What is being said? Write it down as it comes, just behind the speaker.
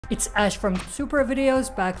It's Ash from Super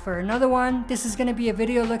Videos, back for another one. This is going to be a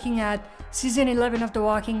video looking at Season 11 of The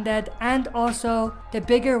Walking Dead and also the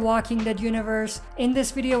bigger Walking Dead universe. In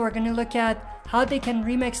this video, we're going to look at how they can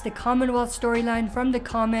remix the Commonwealth storyline from the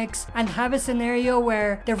comics and have a scenario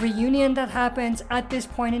where the reunion that happens at this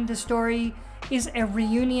point in the story is a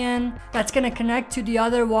reunion that's going to connect to the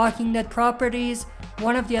other Walking Dead properties,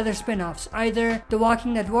 one of the other spin-offs, either The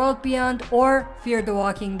Walking Dead World Beyond or Fear the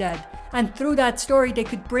Walking Dead. And through that story, they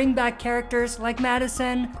could bring back characters like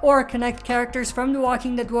Madison or connect characters from The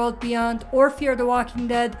Walking Dead World Beyond or Fear the Walking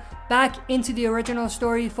Dead back into the original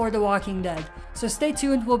story for The Walking Dead. So stay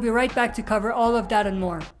tuned, we'll be right back to cover all of that and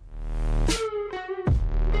more.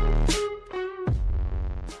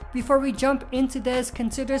 Before we jump into this,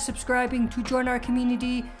 consider subscribing to join our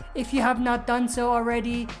community if you have not done so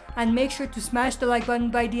already, and make sure to smash the like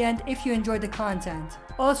button by the end if you enjoyed the content.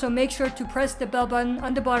 Also, make sure to press the bell button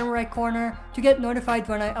on the bottom right corner to get notified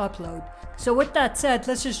when I upload. So with that said,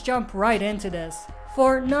 let's just jump right into this.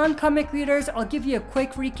 For non-comic readers, I'll give you a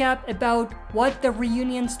quick recap about what the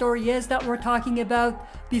reunion story is that we're talking about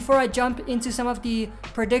before I jump into some of the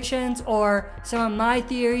predictions or some of my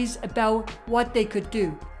theories about what they could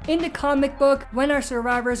do. In the comic book, when our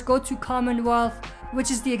survivors go to Commonwealth, which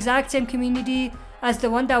is the exact same community as the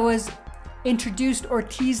one that was introduced or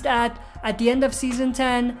teased at the end of season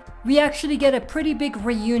 10, we actually get a pretty big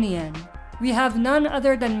reunion. We have none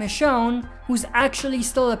other than Michonne, who's actually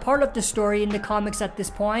still a part of the story in the comics at this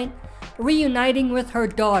point, reuniting with her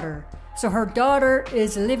daughter. So her daughter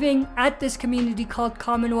is living at this community called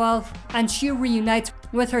Commonwealth, and she reunites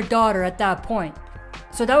with her daughter at that point.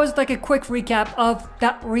 So that was like a quick recap of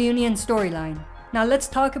that reunion storyline. Now let's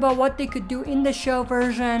talk about what they could do in the show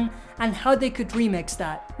version and how they could remix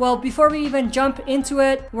that. Well, before we even jump into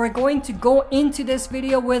it, we're going to go into this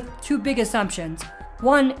video with two big assumptions.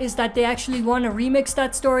 One is that they actually want to remix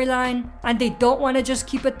that storyline and they don't want to just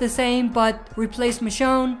keep it the same but replace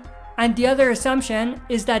Michonne. And the other assumption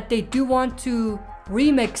is that they do want to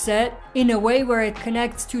remix it in a way where it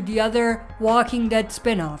connects to the other Walking Dead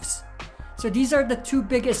spin-offs. So these are the two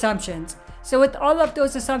big assumptions. So with all of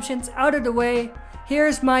those assumptions out of the way,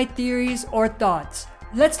 here's my theories or thoughts.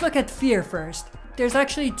 Let's look at Fear first. There's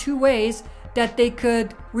actually two ways that they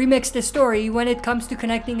could remix the story when it comes to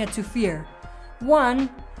connecting it to Fear. One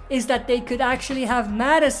is that they could actually have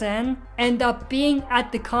Madison end up being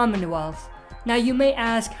at the Commonwealth. Now you may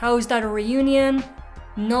ask, how is that a reunion?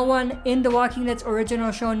 No one in The Walking Dead's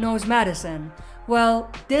original show knows Madison.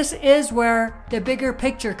 Well, this is where the bigger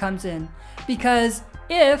picture comes in. Because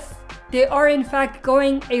if they are in fact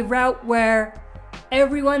going a route where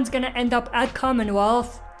everyone's gonna end up at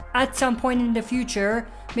Commonwealth at some point in the future,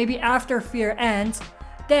 maybe after Fear ends,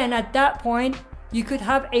 then at that point, you could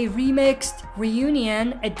have a remixed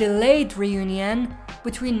reunion, a delayed reunion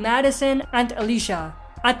between Madison and Alicia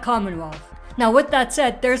at Commonwealth. Now with that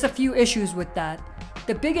said, there's a few issues with that.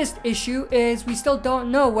 The biggest issue is we still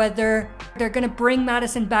don't know whether they're gonna bring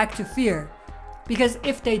Madison back to Fear. Because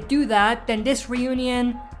if they do that, then this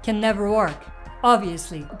reunion can never work,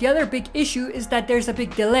 obviously. The other big issue is that there's a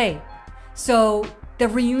big delay. So the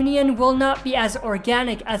reunion will not be as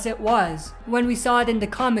organic as it was when we saw it in the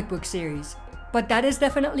comic book series. But that is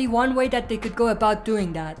definitely one way that they could go about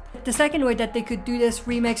doing that. The second way that they could do this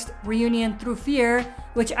remixed reunion through Fear,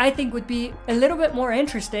 which I think would be a little bit more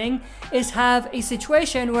interesting, is have a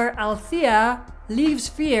situation where Althea leaves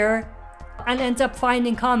Fear and ends up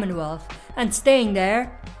finding Commonwealth and staying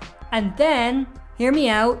there. And then, hear me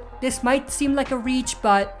out, this might seem like a reach,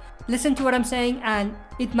 but listen to what I'm saying and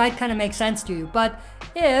it might kind of make sense to you. But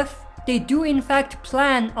if they do in fact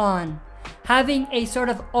plan on having a sort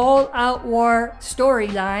of all-out war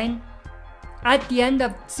storyline at the end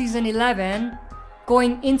of season 11,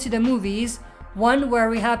 going into the movies, one where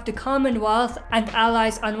we have the Commonwealth and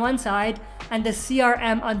allies on one side and the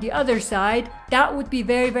CRM on the other side, that would be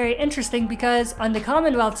very, very interesting because on the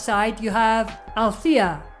Commonwealth side, you have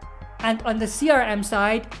Althea. And on the CRM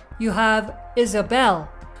side, you have Isabel,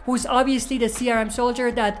 who's obviously the CRM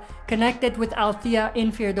soldier that connected with Althea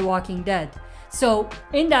in Fear the Walking Dead. So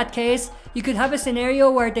in that case, you could have a scenario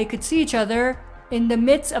where they could see each other in the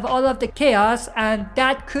midst of all of the chaos, and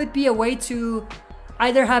that could be a way to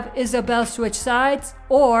either have Isabel switch sides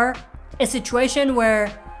or a situation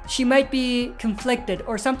where she might be conflicted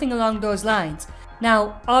or something along those lines.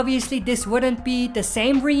 Now, obviously this wouldn't be the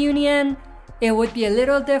same reunion, it would be a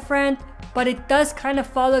little different, but it does kind of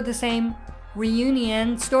follow the same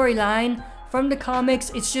reunion storyline from the comics.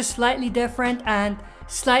 It's just slightly different and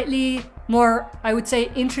slightly more, I would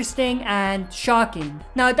say, interesting and shocking.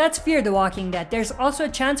 Now that's Fear the Walking Dead. There's also a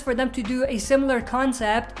chance for them to do a similar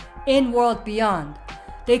concept in World Beyond.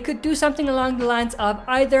 they could do something along the lines of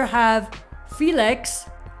either have Felix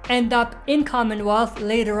end up in Commonwealth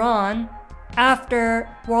later on after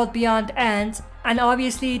World Beyond ends, and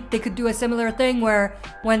obviously they could do a similar thing where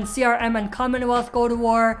when CRM and Commonwealth go to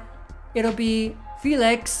war, it'll be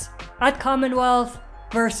Felix at Commonwealth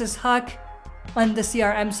versus Huck on the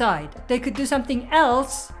CRM side. They could do something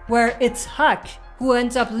else where it's Huck who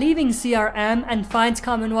ends up leaving CRM and finds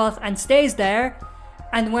Commonwealth and stays there,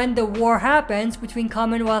 and when the war happens between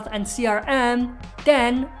Commonwealth and CRM,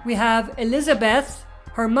 then we have Elizabeth,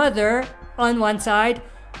 her mother, on one side,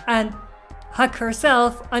 and Huck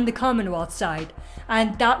herself on the Commonwealth side.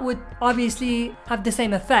 And that would obviously have the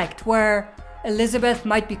same effect, where Elizabeth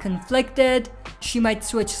might be conflicted, she might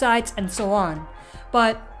switch sides, and so on.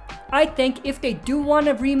 But I think if they do want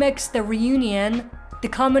to remix the reunion, the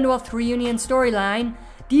Commonwealth reunion storyline,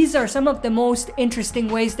 these are some of the most interesting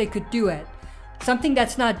ways they could do it. Something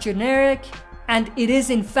that's not generic, and it is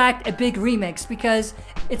in fact a big remix, because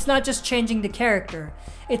it's not just changing the character,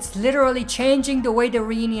 it's literally changing the way the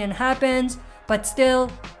reunion happens, but still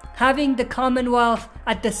having the Commonwealth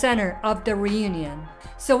at the center of the reunion.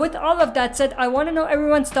 So with all of that said, I want to know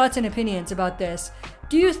everyone's thoughts and opinions about this.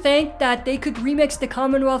 Do you think that they could remix the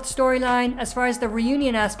Commonwealth storyline as far as the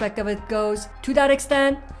reunion aspect of it goes to that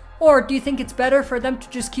extent? Or do you think it's better for them to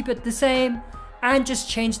just keep it the same and just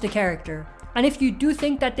change the character? And if you do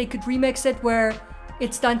think that they could remix it where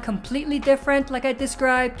it's done completely different like I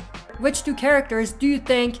described, which two characters do you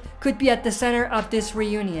think could be at the center of this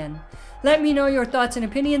reunion? Let me know your thoughts and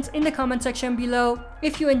opinions in the comment section below.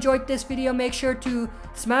 If you enjoyed this video, make sure to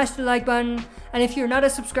smash the like button. And if you're not a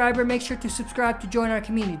subscriber, make sure to subscribe to join our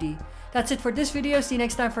community. That's it for this video. See you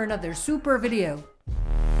next time for another super video.